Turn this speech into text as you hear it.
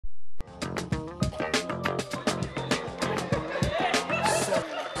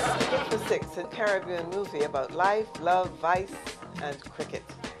a Caribbean movie about life, love, vice, and cricket.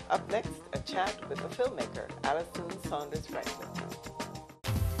 Up next, a chat with the filmmaker, Alison Saunders Franklin.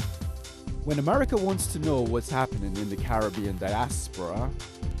 When America wants to know what's happening in the Caribbean diaspora,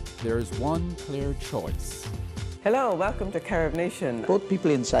 there is one clear choice. Hello, welcome to Carib Nation. Both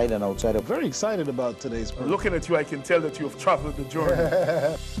people inside and outside are very excited about today's program. Looking at you, I can tell that you have traveled the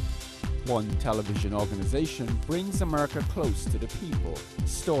journey. One television organization brings America close to the people,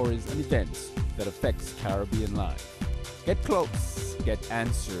 stories, and events that affects Caribbean life. Get close, get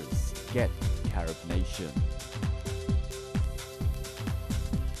answers, get Carib Nation.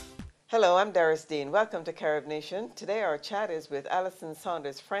 Hello, I'm Doris Dean. Welcome to Carib Nation. Today our chat is with Alison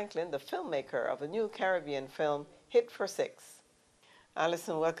Saunders Franklin, the filmmaker of a new Caribbean film, Hit for Six.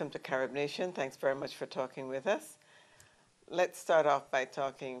 Alison, welcome to Carib Nation. Thanks very much for talking with us. Let's start off by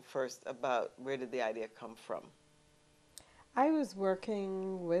talking first about where did the idea come from? I was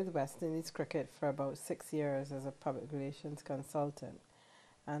working with West Indies Cricket for about 6 years as a public relations consultant,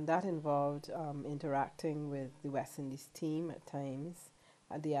 and that involved interacting with the West Indies team at times,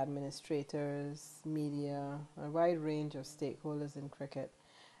 the administrators, media, a wide range of stakeholders in cricket.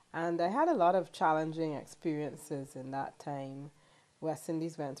 And I had a lot of challenging experiences in that time. West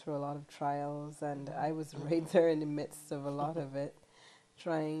Indies went through a lot of trials, and I was right there in the midst of a lot of it,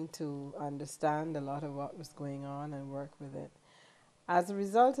 trying to understand a lot of what was going on and work with it. As a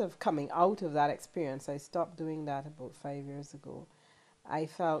result of coming out of that experience, I stopped doing that about 5 years ago. I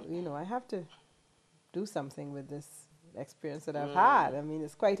felt, I have to do something with this experience that I've had. I mean,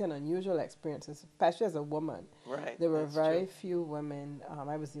 it's quite an unusual experience, especially as a woman. Right. There were very few women.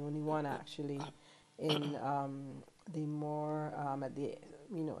 I was the only one actually in the more at the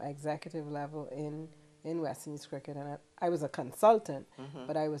executive level in West Indies Cricket, and I was a consultant,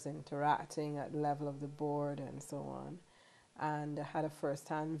 but I was interacting at the level of the board and so on, and I had a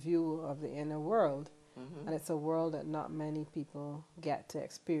first-hand view of the inner world. And it's a world that not many people get to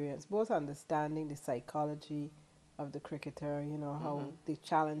experience, both understanding the psychology of the cricketer, how the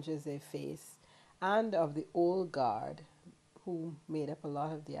challenges they face, and of the old guard who made up a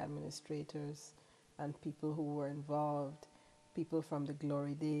lot of the administrators and people who were involved, people from the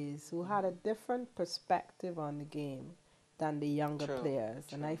glory days who had a different perspective on the game than the younger players.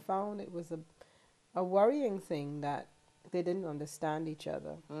 And I found it was a worrying thing that they didn't understand each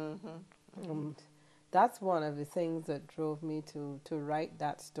other. That's one of the things that drove me to write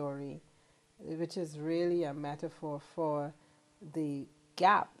that story, which is really a metaphor for the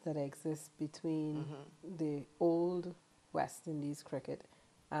gap that exists between the old West Indies cricket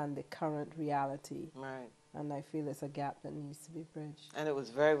and the current reality. Right. And I feel it's a gap that needs to be bridged. And it was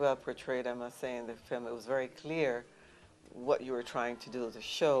very well portrayed, I must say, in the film. It was very clear what you were trying to do, to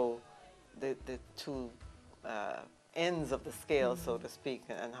show the two ends of the scale, so to speak,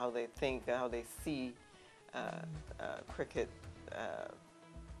 and how they think and how they see cricket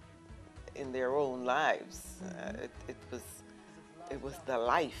in their own lives. It was the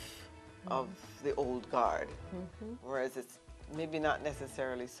life of the old guard, whereas it's maybe not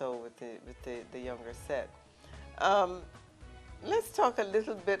necessarily so with the younger set. Let's talk a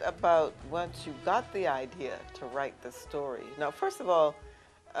little bit about once you got the idea to write the story. Now, first of all,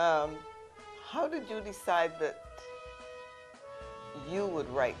 how did you decide that you would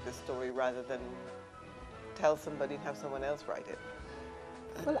write the story rather than tell somebody and have someone else write it?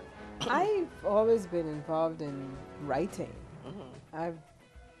 Well, I've always been involved in writing. I've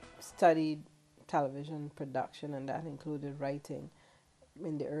studied television production, and that included writing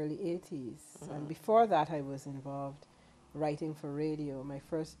in the early 80s. And before that, I was involved writing for radio. My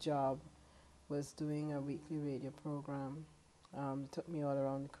first job was doing a weekly radio program. It took me all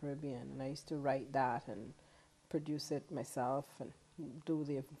around the Caribbean, and I used to write that and produce it myself and do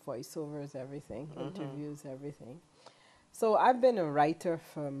the voiceovers, everything, interviews, everything. So I've been a writer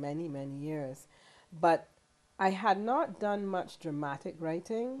for many, many years, but I had not done much dramatic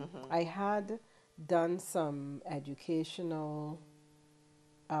writing. I had done some educational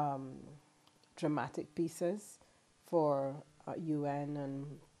dramatic pieces for UN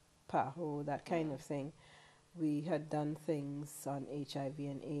and PAHO, that kind of thing. We had done things on HIV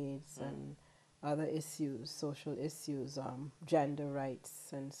and AIDS and other issues, social issues, gender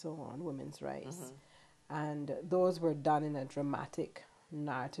rights and so on, women's rights. And those were done in a dramatic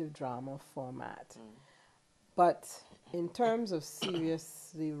narrative drama format. But in terms of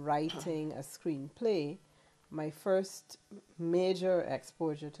seriously writing a screenplay, my first major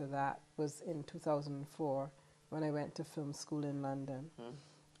exposure to that was in 2004 when I went to film school in London.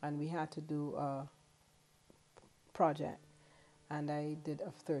 And we had to do a project. And I did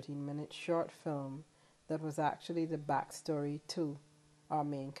a 13-minute short film that was actually the backstory to our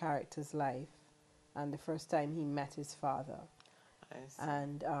main character's life, and the first time he met his father,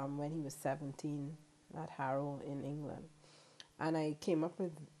 and when he was 17 at Harrow in England. And I came up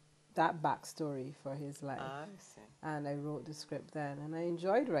with that backstory for his life. I see. And I wrote the script then, and I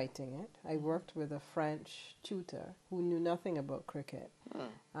enjoyed writing it. I worked with a French tutor who knew nothing about cricket,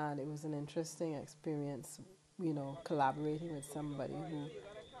 and it was an interesting experience, you know, collaborating with somebody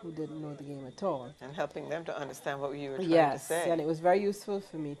who didn't know the game at all. And helping them to understand what you were trying to say. Yes, and it was very useful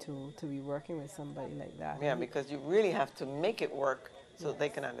for me to be working with somebody like that. Yeah, because you really have to make it work so they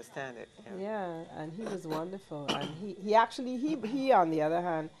can understand it. Yeah, and he was wonderful. And he actually, he on the other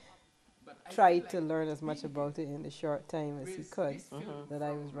hand, tried to learn as much about it in the short time as he could that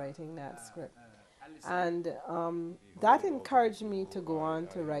I was writing that script. And that encouraged me to go on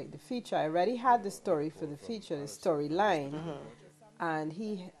to write the feature. I already had the story for the feature, the storyline, and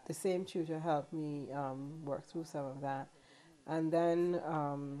the same tutor helped me work through some of that. And then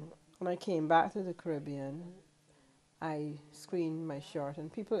when I came back to the Caribbean, I screened my short,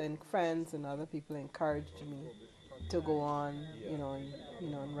 and friends and other people encouraged me to go on,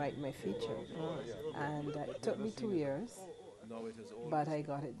 and write my feature. And it took me 2 years, but I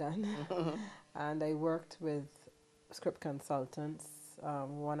got it done. And I worked with script consultants,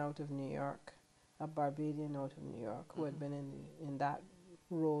 one out of New York, a Barbadian out of New York, who had been in that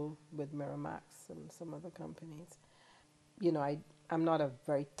role with Miramax and some other companies. You know, I'm not a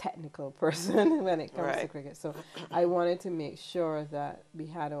very technical person when it comes to cricket, so I wanted to make sure that we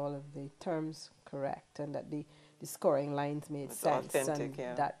had all of the terms correct and that the scoring lines made sense, and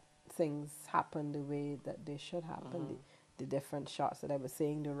that things happened the way that they should happen. The different shots, that I was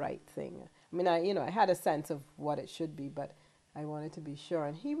saying the right thing. I mean, I had a sense of what it should be, but I wanted to be sure.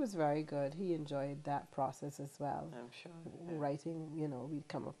 And he was very good. He enjoyed that process as well. I'm sure. Writing, we'd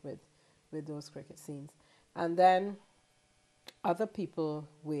come up with those cricket scenes. And then other people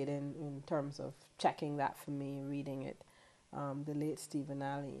weighed in terms of checking that for me, reading it. The late Stephen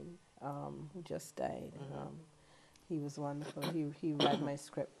Allen, who just died. He was wonderful. He read my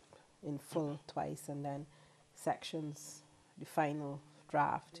script in full twice, and then sections, the final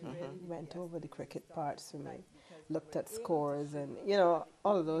draft. He went over the cricket parts for me, looked at scores, and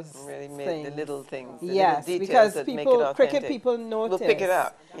all of those really made things. The little things. The yes, little because that make it cricket people notice. We'll pick it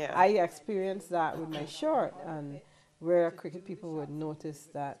up. Yeah. I experienced that with my short, and where cricket people would notice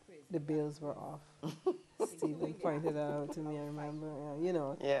that the bails were off. Stephen pointed that out to me. I remember,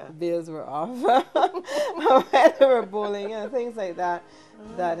 the bails were off when they were bowling and things like that.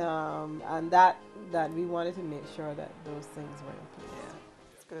 That we wanted to make sure that those things were in place. Yeah,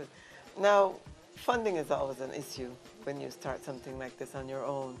 that's good. Now, funding is always an issue when you start something like this on your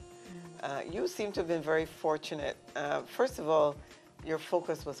own. You seem to have been very fortunate. First of all, your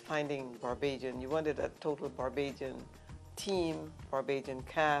focus was finding Barbadian. You wanted a total Barbadian team, Barbadian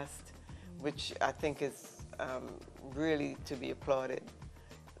cast, which I think is really to be applauded,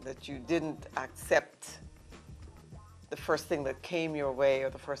 that you didn't accept the first thing that came your way or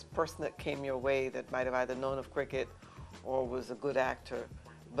the first person that came your way that might have either known of cricket or was a good actor,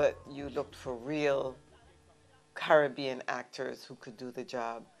 but you looked for real Caribbean actors who could do the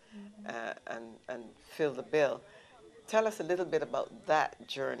job and fill the bill. Tell us a little bit about that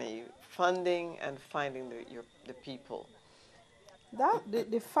journey, funding and finding the people.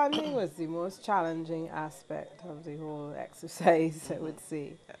 The funding was the most challenging aspect of the whole exercise, I would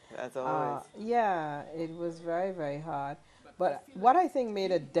say. As always. Yeah, it was very, very hard. But what I think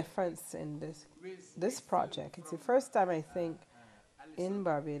made a difference in this project, it's the first time I think in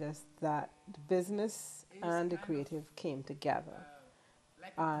Barbados that the business and the creative came together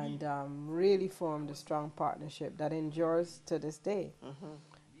and really formed a strong partnership that endures to this day.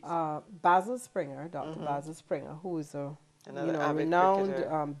 Basil Springer, Dr. Basil Springer, who is a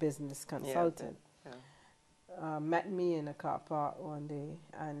renowned business consultant, met me in a car park one day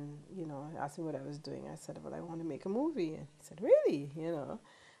and, asked me what I was doing. I said, well, I want to make a movie. And he said, really?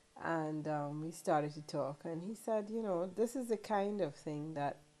 And we started to talk. And he said, this is the kind of thing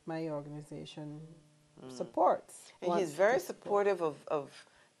that my organization supports. And he's very supportive of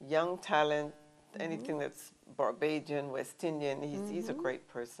young talent, anything that's Barbadian, West Indian. He's a great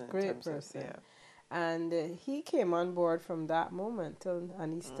person. Great person. And he came on board from that moment,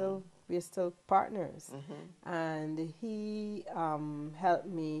 and we're still partners. And he helped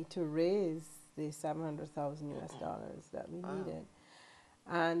me to raise the $700,000 US that we needed.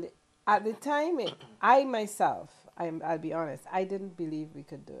 And at the time, I myself, I'll be honest, I didn't believe we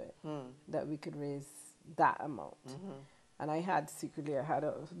could do it, that we could raise that amount. And I had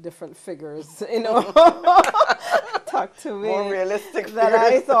different figures, you know, talk to me. More realistic that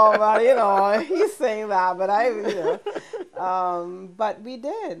figures. I thought, well, you know, he's saying that, but but we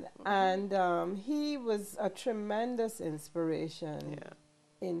did. And he was a tremendous inspiration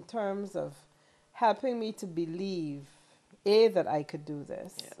in terms of helping me to believe, that I could do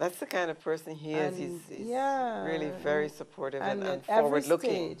this. Yeah, that's the kind of person he is. He's really very supportive and at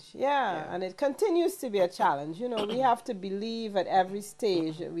forward-looking. every stage, and it continues to be a challenge. You know, we have to believe at every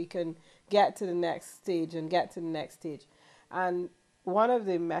stage that we can get to the next stage and get to the next stage. And one of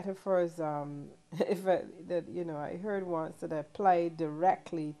the metaphors that you know I heard once that applied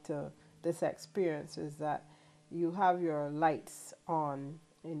directly to this experience is that you have your lights on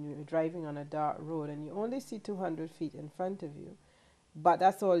and you're driving on a dark road and you only see 200 feet in front of you, but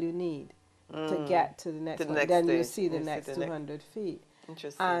that's all you need to get to the next one. Then you see the next 200 feet.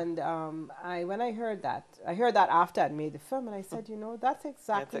 Interesting. And when I heard that after I'd made the film, and I said, you know, that's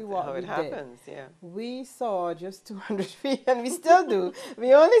exactly what how we it happens. did. Yeah. We saw just 200 feet, and we still do.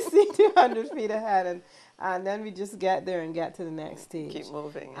 We only see 200 feet ahead, and then we just get there and get to the next stage. Keep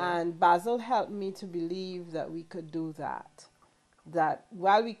moving. Yeah. And Basil helped me to believe that we could do that. That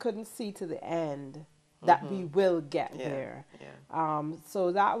while we couldn't see to the end, that we will get there. Yeah.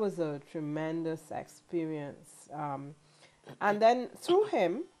 So that was a tremendous experience. And then through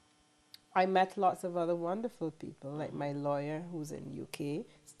him, I met lots of other wonderful people, like my lawyer who's in UK,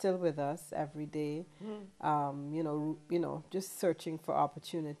 still with us every day. You know, just searching for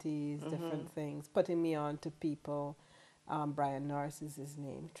opportunities, different things, putting me on to people. Brian Norris is his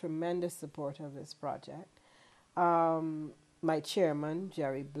name. Tremendous supporter of this project. My chairman,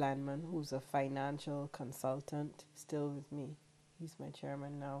 Jerry Blandman, who's a financial consultant, still with me. He's my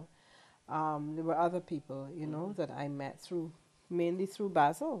chairman now. There were other people, you know, that I met mainly through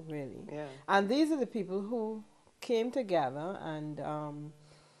Basil, really. Yeah. And these are the people who came together and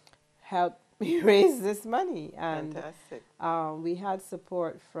helped me raise this money. And fantastic. We had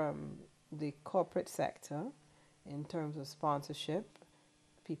support from the corporate sector in terms of sponsorship.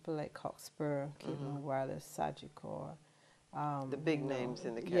 People like Coxper, Cable Wireless, Sagicor. The big names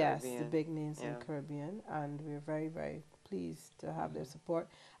in the Caribbean. Yes, the big names in the Caribbean. And we're very, very pleased to have their support.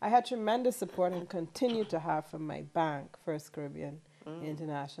 I had tremendous support and continue to have from my bank, First Caribbean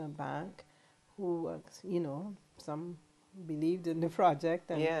International Bank, who, you know, some believed in the project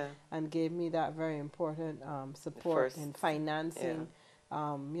and gave me that very important support in financing.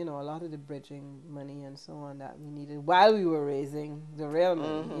 You know, a lot of the bridging money and so on that we needed while we were raising the real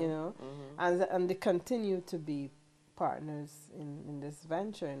money, you know, and they continue to be partners in this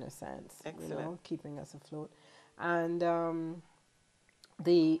venture in a sense. Excellent. You know, keeping us afloat. And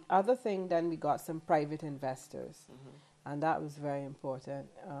the other thing, then we got some private investors, and that was very important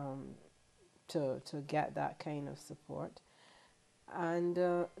to get that kind of support. And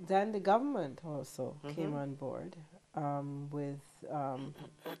then the government also came on board with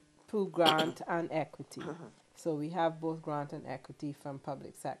through grant and equity. So we have both grant and equity from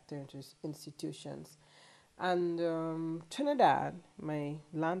public sector institutions. And Trinidad, my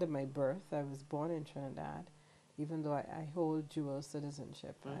land of my birth, I was born in Trinidad, even though I hold dual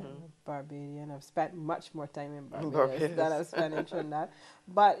citizenship. I'm a Barbadian. I've spent much more time in Barbados than I've spent in Trinidad.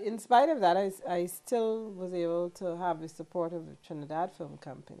 But in spite of that, I still was able to have the support of the Trinidad Film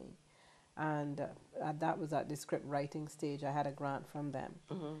Company. And that was at the script writing stage. I had a grant from them.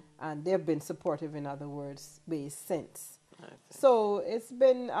 And they've been supportive in other ways since. So it's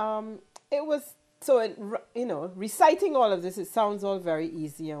been, it was... So, you know, reciting all of this, it sounds all very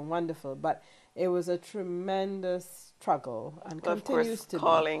easy and wonderful, but it was a tremendous struggle and continues to be.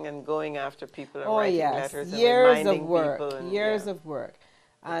 Calling and going after people and writing letters and years reminding of work, people. And, years of work.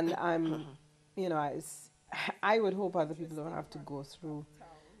 And I'm, you know, I would hope other people don't have to go through.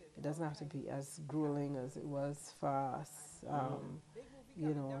 It doesn't have to be as grueling as it was for us,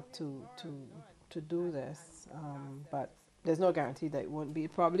 you know, to do this. But there's no guarantee that it won't be.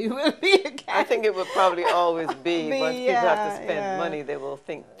 It probably will be again. I think it will probably always be. Once people have to spend money, they will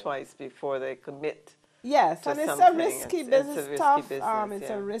think twice before they commit. Yes, and it's a risky business. It's a risky tough. business. It's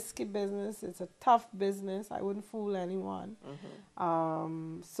a risky business. It's a tough business. I wouldn't fool anyone.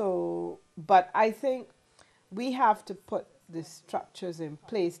 But I think we have to put the structures in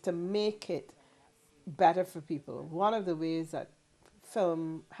place to make it better for people. One of the ways that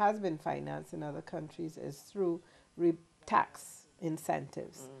film has been financed in other countries is through tax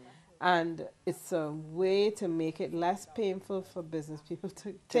incentives. And it's a way to make it less painful for business people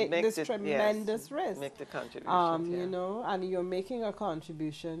to take this tremendous risk. Make the contribution. You know, and you're making a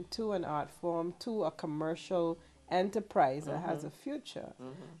contribution to an art form, to a commercial enterprise that has a future.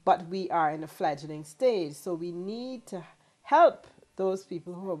 But we are in a fledgling stage, so we need to help those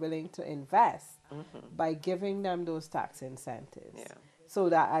people who are willing to invest by giving them those tax incentives. Yeah. So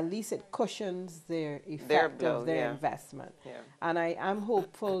that at least it cushions their effect of their investment. Yeah. And I am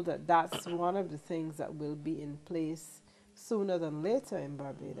hopeful that that's one of the things that will be in place sooner than later in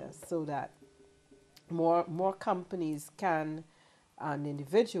Barbados, so that more companies can and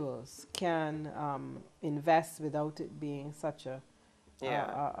individuals can invest without it being such a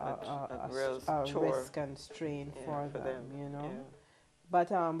risk and strain for them, you know. Yeah. But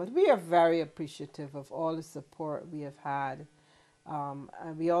we are very appreciative of all the support we have had.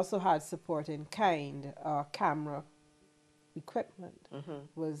 And we also had support in kind. Our camera equipment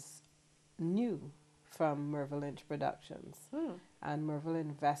was new from Mervyn Lynch Productions. And Mervyn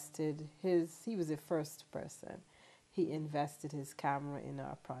invested he was the first person. He invested his camera in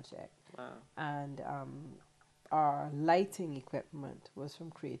our project. Wow. And our lighting equipment was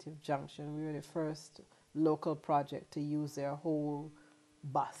from Creative Junction. We were the first local project to use their whole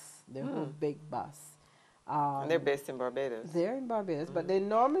bus, their whole big bus. And they're based in Barbados. They're in Barbados, but they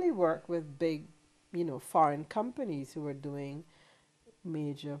normally work with big, foreign companies who are doing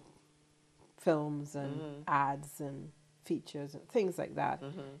major films and ads and features and things like that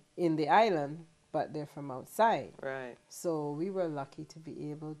in the island, but they're from outside. Right. So we were lucky to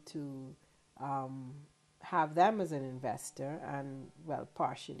be able to have them as an investor, and, well,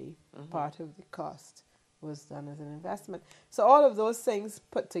 partially, part of the cost was done as an investment. So all of those things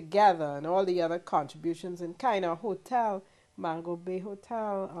put together, and all the other contributions in kind of hotel, Mango Bay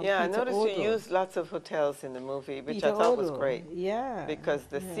Hotel. Yeah, Peter I noticed Odo. you used lots of hotels in the movie, which Peter I thought was Odo. great. Yeah. Because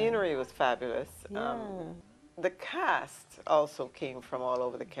the scenery was fabulous. Yeah. The cast also came from all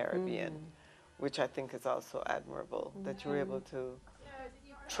over the Caribbean, which I think is also admirable, that you were able to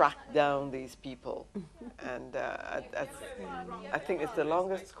track down these people. And I think it's the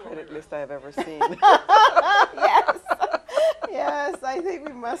longest credit list I've ever seen. Yes. Yes, I think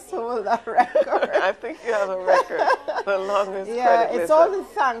we must hold that record. I think you have a record, the longest Yeah, credit list. it's all the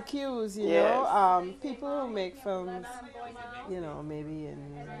thank yous, you Yes. know. People who make films, maybe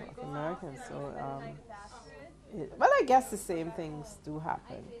in North America. So, well, I guess the same things do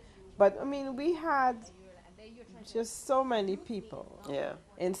happen. But, I mean, we had just so many people. Yeah.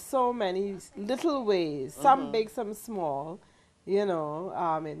 In so many little ways, some big, some small. It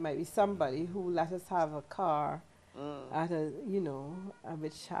might be somebody who let us have a car at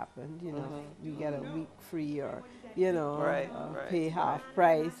which happened, we get a week free, or, pay half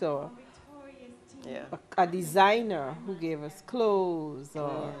price, or a designer who gave us clothes,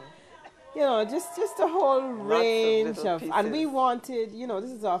 or, just a whole range of and we wanted,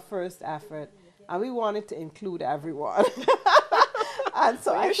 this is our first effort, and we wanted to include everyone. And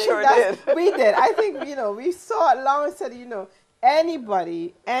so I think we did. I think, we saw it long and said,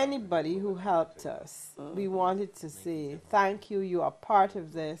 anybody who helped us, we wanted to say, thank you, you are part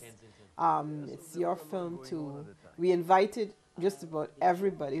of this. It's your film too. We invited just about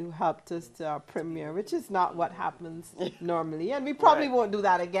everybody who helped us to our premiere, which is not what happens normally. And we probably won't do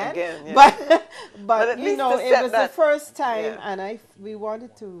that again. Yeah. But at it least was the first time, and we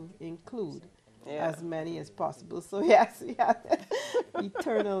wanted to include as many as possible. So yes, we had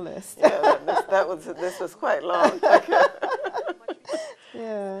eternal list. This was quite long.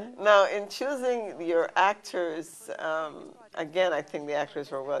 Yeah. Now, in choosing your actors, again, I think the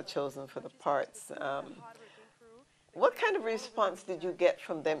actors were well chosen for the parts. What kind of response did you get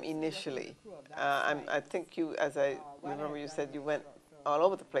from them initially? I think you, as I remember, you said you went all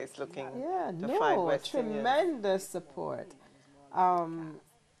over the place looking to find West Indians. Tremendous support.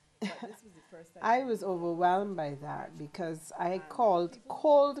 I was overwhelmed by that, because I cold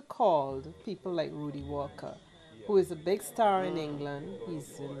called people like Rudy Walker, who is a big star in England.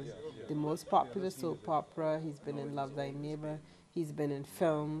 He's in the most popular soap opera. He's been in Love Thy Neighbor. He's been in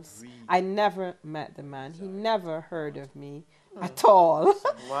films. I never met the man. He never heard of me at all.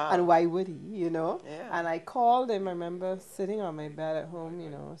 Wow. And why would he, Yeah. And I called him. I remember sitting on my bed at home,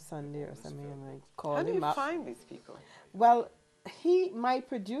 Sunday or something, and I called him up. How do you find these people? Well, my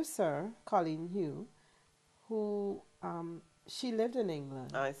producer, Colleen Hugh, who, she lived in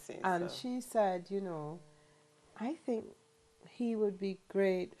England. I see. And she said, I think he would be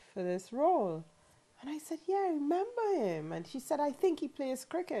great for this role. And I said, yeah, I remember him. And she said, I think he plays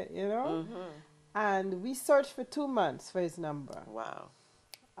cricket, And we searched for 2 months for his number. Wow.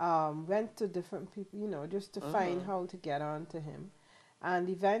 Went to different people, just to find how to get on to him. And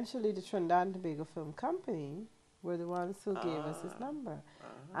eventually the Trinidad and Tobago Film Company were the ones who gave us his number.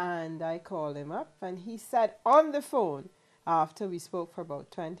 And I called him up, and he said on the phone, after we spoke for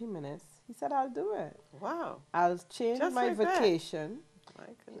about 20 minutes, he said, I'll do it. Wow. I'll change Just my like that. vacation My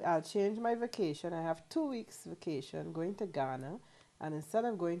goodness. I'll change my vacation. I have 2 weeks vacation going to Ghana, and instead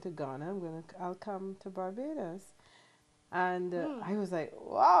of going to Ghana, I'll come to Barbados. And I was like,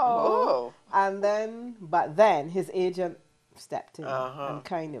 wow. Whoa. And then, but then his agent stepped in and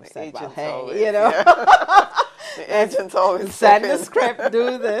kind of said, well, hey, always, you know, the agents always send the script,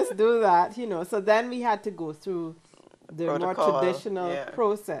 do this, do that, you know. So then we had to go through the protocol, more traditional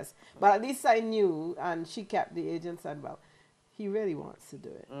process. But at least I knew, and she kept, the agent said, well, he really wants to do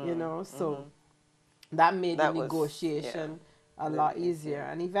it, you know. So that made the negotiation a lot easier.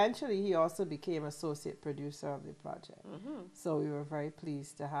 And eventually he also became associate producer of the project. So we were very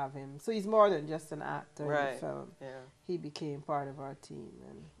pleased to have him. So he's more than just an actor in the film. He became part of our team,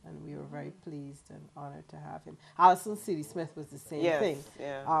 and we were very pleased and honored to have him. Alison Seeley Smith was the same thing.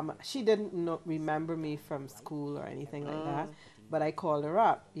 She didn't remember me from school or anything like that. But I called her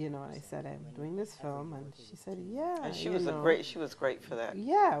up, you know, and I said, I'm doing this film. And she said, yeah. And she was great for that.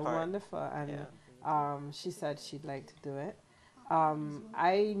 Yeah, wonderful. And she said she'd like to do it.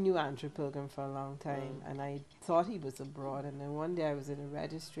 I knew Andrew Pilgrim for a long time, and I thought he was abroad. And then one day I was in a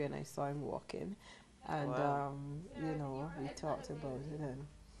registry and I saw him walking, and you know, we talked about it,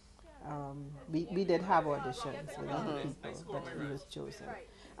 and we did have auditions with other people, but he was chosen.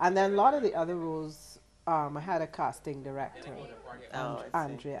 And then a lot of the other roles, I had a casting director,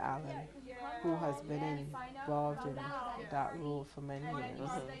 Andrea Allen, who has been involved in that role for many years,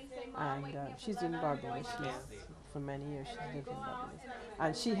 and she's in Barbados. For many years she's lived in Barbados,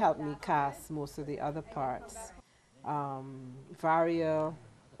 and she helped me cast most of the other parts. Varia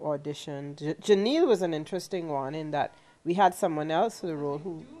auditioned. Janelle was an interesting one in that we had someone else for the role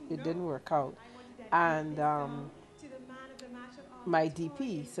who it didn't work out, and my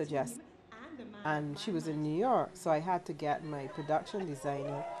DP suggested, and she was in New York, so I had to get my production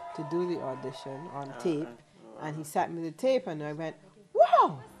designer to do the audition on tape, and he sent me the tape, and I went,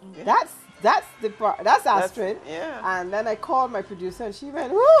 wow, that's Astrid. And then I called my producer, and she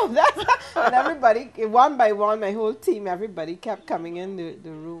went, whoa, that's and everybody, one by one, my whole team, everybody kept coming in the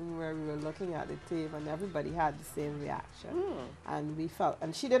room where we were looking at the tape, and everybody had the same reaction. And we felt,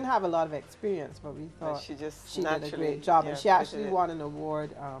 and she didn't have a lot of experience, but we thought she did a great job. And she actually won an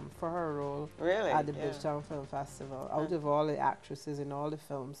award for her role at the Bridgetown Film Festival. Out of all the actresses in all the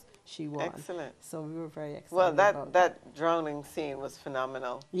films, she won. Excellent. So we were very excited. Well, that drowning scene was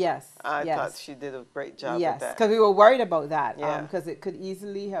phenomenal. Yes. I thought she did a great job with that. Yes, because we were worried about that, because it could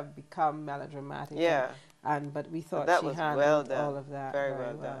easily have become melodramatic. But we thought she handled all of that very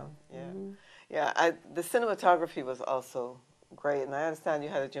well done. The cinematography was also great, and I understand you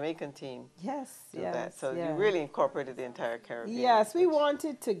had a Jamaican team. So you really incorporated the entire Caribbean. Yes, we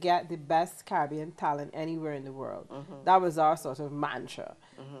wanted to get the best Caribbean talent anywhere in the world. That was our sort of mantra,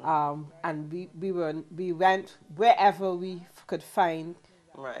 and we went wherever we could find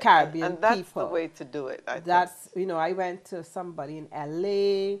Caribbean and that's people. The way to do it. I went to somebody in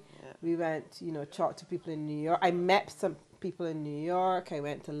LA. We went, talked to people in New York. I met some people in New York. I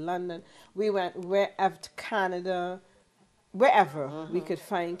went to London. We went wherever, to Canada, wherever we could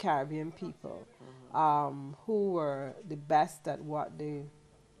find Caribbean people who were the best at what they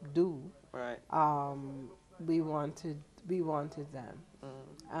do. We wanted them,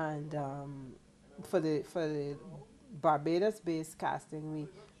 and for the Barbados-based casting,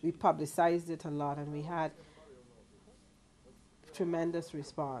 we publicized it a lot, and we had tremendous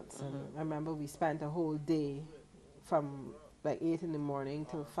response. And I remember we spent a whole day from like 8 in the morning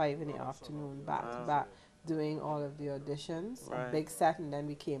till 5 in the afternoon, back to back, doing all of the auditions, a big set, and then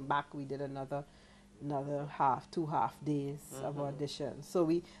we came back. We did another 2 half days of auditions. So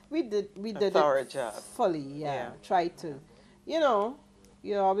we did a thorough job fully. Tried to,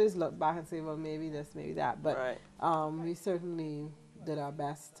 you always look back and say, well, maybe this, maybe that, but we certainly did our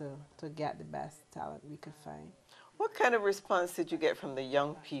best to get the best talent we could find. What kind of response did you get from the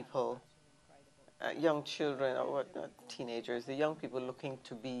young people, young children, or teenagers, the young people looking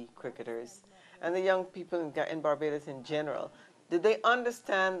to be cricketers, and the young people in Barbados in general? Did they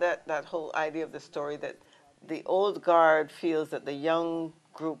understand that whole idea of the story, that the old guard feels that the young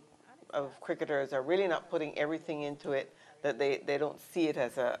group of cricketers are really not putting everything into it, that they don't see it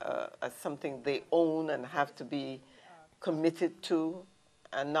as as something they own and have to be committed to,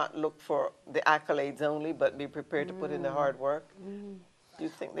 and not look for the accolades only, but be prepared to put in the hard work? Do you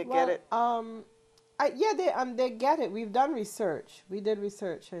think they get it? They get it. We've done research. We did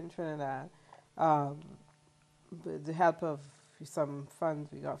research in Trinidad with the help of some funds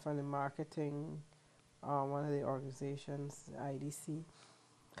we got from the marketing, one of the organizations, IDC,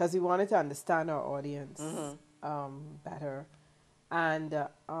 because we wanted to understand our audience better. And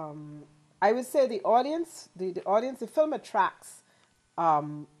I would say the audience, the film attracts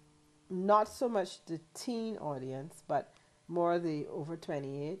not so much the teen audience, but more the over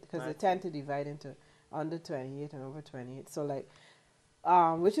 28, because they tend to divide into under 28 and over 28. So like,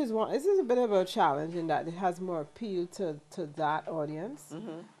 which is one. This is a bit of a challenge in that it has more appeal to that audience.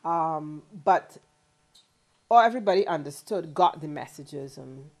 But everybody understood, got the messages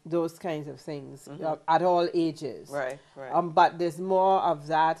and those kinds of things at all ages. Right, right. But there's more of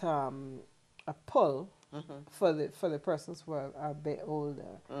that a pull for the persons who are a bit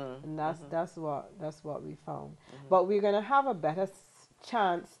older, and that's what we found. But we're gonna have a better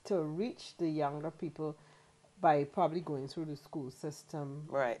chance to reach the younger people by probably going through the school system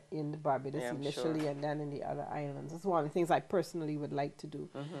in the Barbados initially, and then in the other islands. That's one of the things I personally would like to do,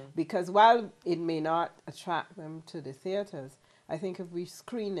 because while it may not attract them to the theaters, I think if we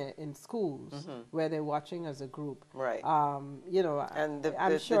screen it in schools where they're watching as a group, you know, and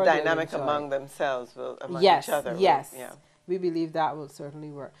I'm sure the dynamic among themselves will among each other. Yes, we believe that will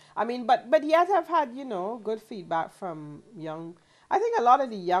certainly work. I mean, but yet I've had, you know, good feedback from young. I think a lot of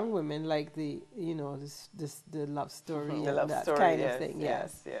the young women like the, you know, the love story, the and love that story, kind of thing.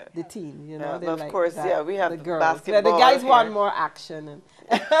 Yes, yes. the teen, you know, they of like course, that, we have the girls. basketball. The guys here. want more action and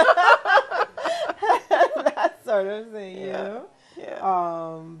that sort of thing, you know.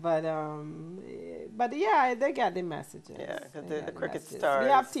 Yeah. But yeah, they get the messages. Yeah, because the cricket stars.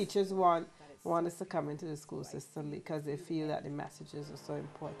 We have teachers who want us to come into the school system because they feel that the messages are so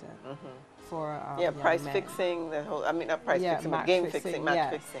important for price men. fixing, the whole, I mean, not price fixing, but game fixing,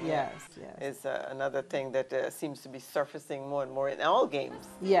 match fixing. Yes. Is another thing that seems to be surfacing more and more in all games.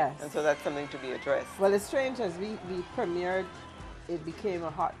 Yes. And so that's something to be addressed. Well, it's strange, as we premiered, it became a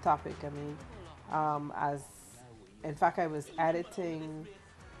hot topic. I mean, in fact, I was editing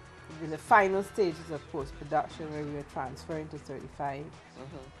in the final stages of post-production where we were transferring to 35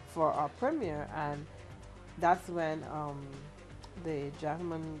 for our premiere, and that's when the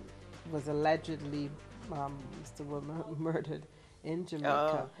gentleman was allegedly, Mr. Wilmer, murdered in Jamaica.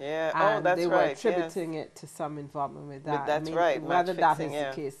 Oh, yeah. And that's they right. were attributing it to some involvement with that. That's I mean, right. Whether Match that fixing,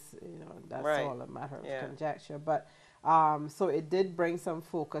 is the case, you know, that's all a matter of conjecture. But so it did bring some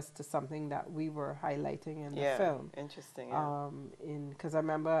focus to something that we were highlighting in the film. Interesting. Because I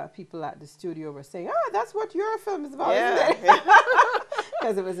remember people at the studio were saying, that's what your film is about, yeah. isn't it?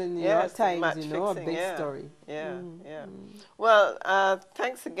 Because it was in New York Times, you know, fixing, a big story. Yeah, Well,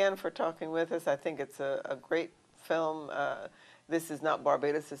 thanks again for talking with us. I think it's a great film. This is not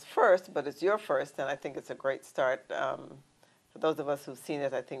Barbados' first, but it's your first, and I think it's a great start. For those of us who've seen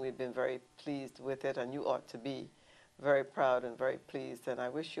it, I think we've been very pleased with it, and you ought to be very proud and very pleased. And I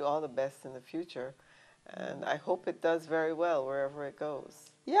wish you all the best in the future, and I hope it does very well wherever it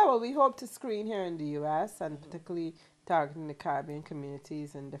goes. Yeah, well, we hope to screen here in the U.S., and particularly targeting the Caribbean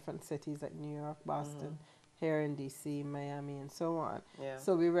communities in different cities like New York, Boston, here in D.C., Miami, and so on. Yeah.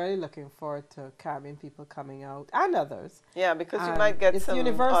 So we're really looking forward to Caribbean people coming out, and others. Yeah, because you might get some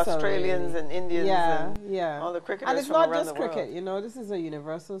Australians and Indians and all the cricketers. And it's not just cricket, you know, this is a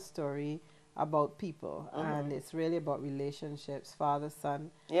universal story about people, and it's really about relationships, father, son.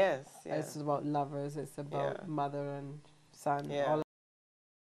 Yes, yes. It's about lovers, it's about mother and son, all